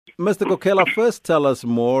Mr. Kokela, first tell us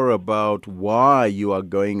more about why you are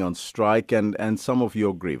going on strike and some of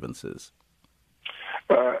your grievances.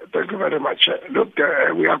 Thank you very much. Look,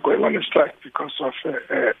 we are going on a strike because of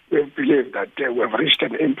we believe that we have reached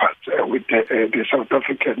an impasse with the South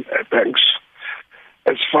African banks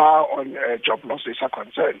as far on job losses are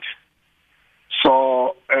concerned.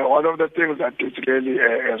 So one of the things that is really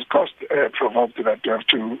has caused provoked that we have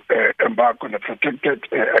to embark on a protected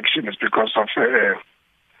action is because of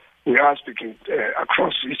we are speaking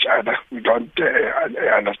across each other. We don't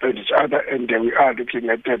understand each other, and we are looking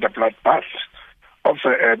at the bloodbath of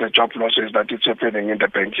the job losses that is happening in the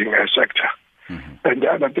banking sector. Mm-hmm. And the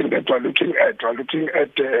other thing that we're looking at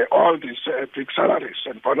all these big salaries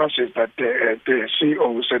and bonuses that the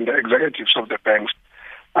CEOs and the executives of the banks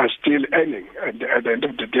are still earning. And at the end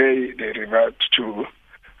of the day, they revert to,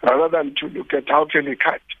 rather than to look at how can we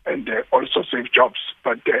cut and also save jobs,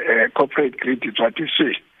 but corporate greed is what we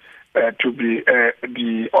see to be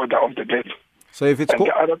the order of the day. So if it's...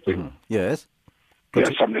 the other thing... Mm-hmm. Yes?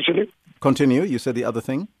 Yes, I'm listening. Continue. You said the other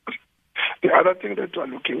thing? The other thing that we're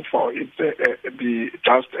looking for is the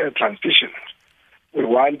just transition. We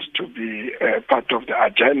want to be part of the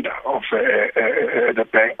agenda of the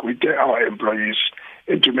bank with our employees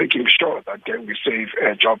into making sure that we save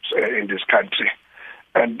jobs in this country.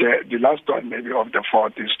 And the last one, maybe of the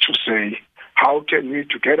fourth, is to say, how can we,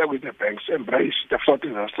 together with the banks, embrace the fourth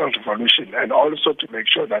industrial revolution and also to make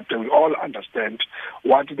sure that we all understand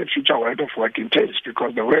what the future world of work entails?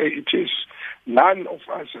 Because the way it is, none of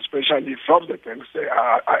us, especially from the banks,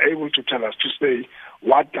 are able to tell us to say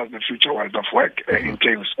what does the future world of work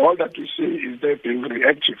entails. All that we see is they being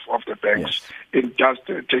reactive of the banks in just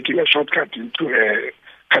taking a shortcut into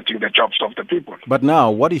cutting the jobs of the people. But now,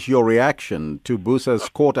 what is your reaction to BUSA's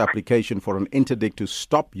court application for an interdict to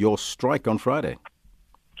stop your strike on Friday?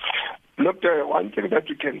 Look, one thing that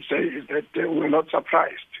we can say is that we're not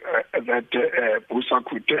surprised that BUSA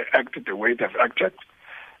could act the way they've acted.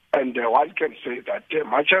 And one can say that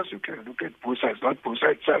much as you can look at BUSA, it's not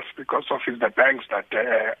BUSA itself, because of the banks that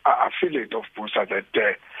are affiliate of BUSA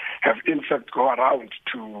that have in fact go around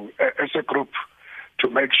to, as a group, to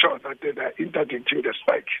make sure that they are interdicting the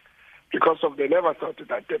strike. Because of they never thought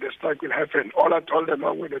that the strike will happen. All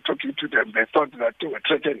along when they're talking to them, they thought that they were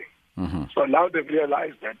threatening. Mm-hmm. So now they've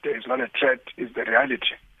realized that there is not a threat, it's the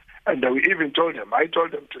reality. And we even told them, I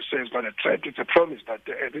told them to say it's not a threat, it's a promise that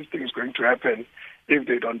this thing is going to happen if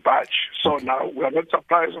they don't budge. So now we are not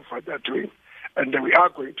surprised of what they're doing. And we are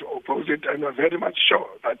going to oppose it, and we're very much sure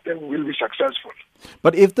that they will be successful.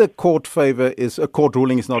 But if the court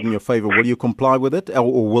ruling is not in your favor, will you comply with it,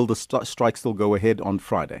 or will the strike still go ahead on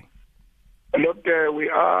Friday? Look, we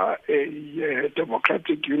are a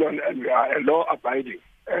democratic union, and we are a law-abiding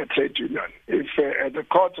trade union. If the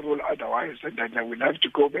court rule otherwise, then we'll have to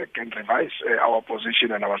go back and revise our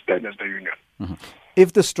position and our stand as the union. Mm-hmm.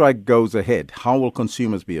 If the strike goes ahead, how will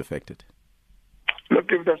consumers be affected? Look,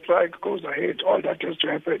 if the strike goes ahead, all that has to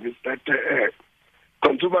happen is that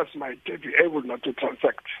consumers might be able not to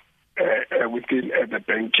transact within the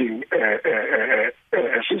banking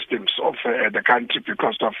systems of the country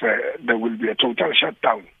because of there will be a total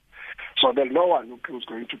shutdown. So there's no one who's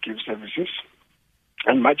going to give services.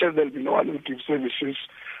 And much as there'll be no one who gives services,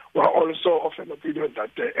 we're also of an opinion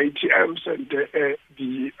that the ATMs and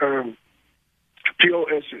the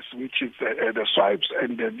POSs, which is the swipes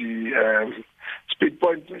and the speed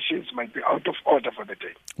point machines, might be out of order for the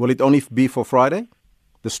day. Will it only be for Friday?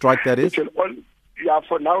 The strike, that is?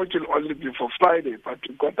 For now it will only be for Friday, but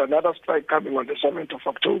we've got another strike coming on the 7th of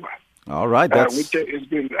October. All right. Which is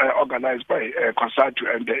being organized by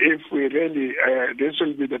COSATU. And if we really, this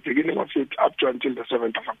will be the beginning of it up to until the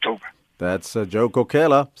 7th of October. That's Joe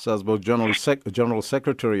Kokela, SASBO General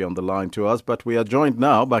Secretary, on the line to us. But we are joined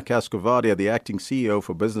now by Casco Vadia, the Acting CEO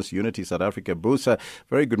for Business Unity South Africa, BUSA.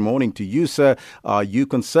 Very good morning to you, sir. Are you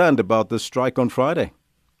concerned about the strike on Friday?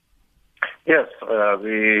 Yes,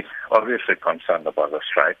 we obviously concerned about the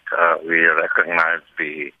strike. We recognize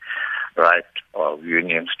the right of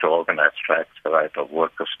unions to organize strikes, the right of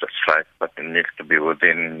workers to strike, but it needs to be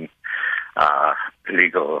within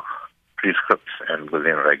legal prescripts and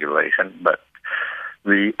within regulation. But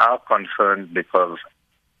we are concerned because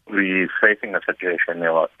we're facing a situation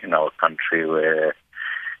in our country where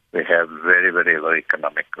we have very, very low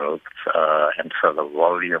economic growth, and so the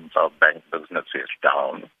volumes of bank business is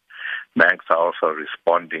down. Banks are also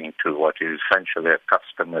responding to what is essentially a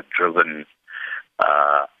customer-driven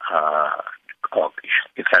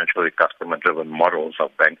essentially customer-driven models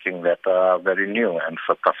of banking that are very new. And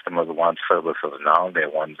so customers want services now. They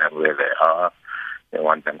want them where they are. They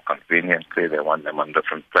want them conveniently. They want them on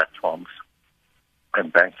different platforms.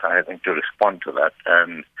 and banks are having to respond to that.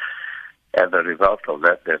 And as a result of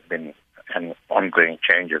that, there's been an ongoing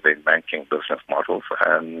changes in banking business models,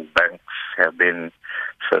 and banks have been,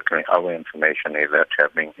 certainly our information is that,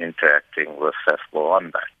 have been interacting with CESCO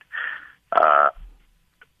on that.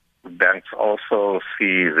 Banks also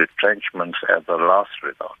see retrenchments as a last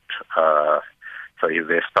resort. So if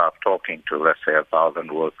they start talking to, let's say,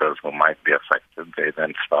 1,000 workers who might be affected, they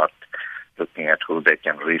then start looking at who they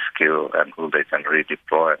can reskill and who they can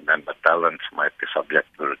redeploy, and then the balance might be subject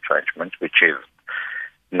to retrenchment, which is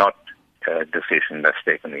not a decision that's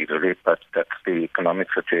taken easily, but that's the economic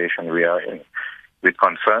situation we are in. We're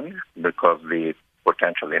concerned because the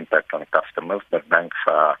potential impact on customers, but banks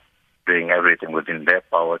are doing everything within their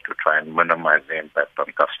power to try and minimize the impact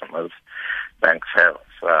on customers. Banks have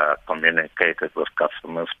communicated with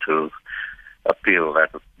customers to appeal that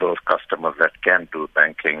those customers that can do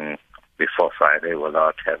banking before Friday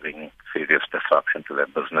without having serious disruption to their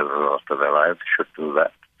business or to their lives should do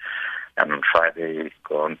that. And on Friday,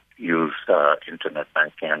 go and use internet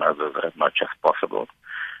banking and others as much as possible.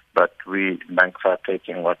 But banks are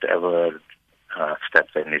taking whatever steps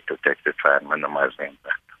they need to take to try and minimize the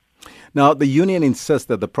impact. Now, the union insists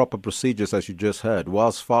that the proper procedures, as you just heard,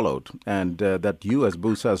 was followed, and that you as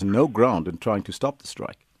BUSA has no ground in trying to stop the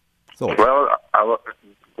strike. Thoughts? Well, our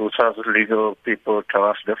BUSA's legal people tell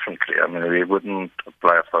us differently. I mean, we wouldn't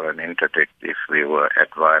apply for an interdict if we were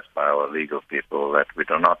advised by our legal people that we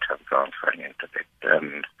do not have grounds for an interdict.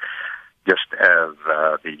 And just as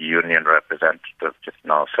the union representative just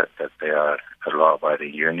now said that they are allowed by the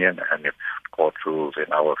union, and if court rules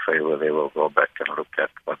in our favor, they will go back and look at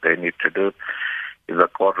what they need to do. If the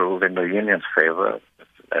court rules in the union's favor,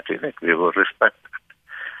 that is it. We will respect it.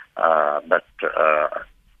 But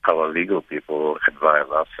our legal people advise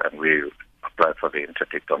us, and we apply for the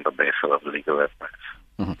interdict on the basis of legal advice.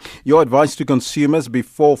 Mm-hmm. Your advice to consumers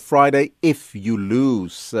before Friday, if you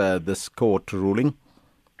lose this court ruling?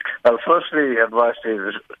 Well, firstly, advice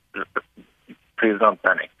is please don't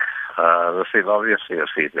panic. This is obviously a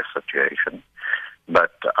serious situation,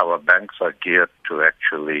 but our banks are geared to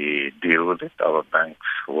actually deal with it. Our banks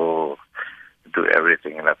will do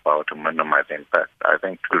everything in their power to minimize impact. I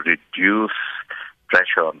think to reduce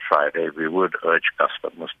pressure on Friday, we would urge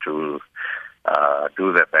customers to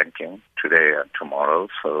do their banking today and tomorrow.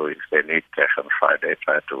 So if they need cash on Friday,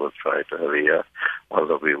 try to withdraw it earlier,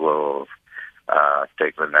 although we will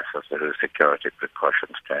take the necessary security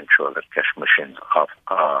precautions to ensure that cash machines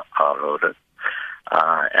are loaded.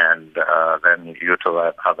 And then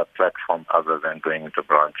utilize other platforms other than going into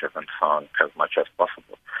branches and so on as much as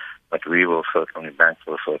possible. But banks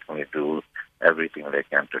will certainly do everything they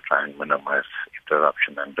can to try and minimize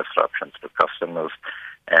interruption and disruptions to customers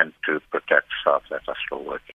and to protect staff that are still working.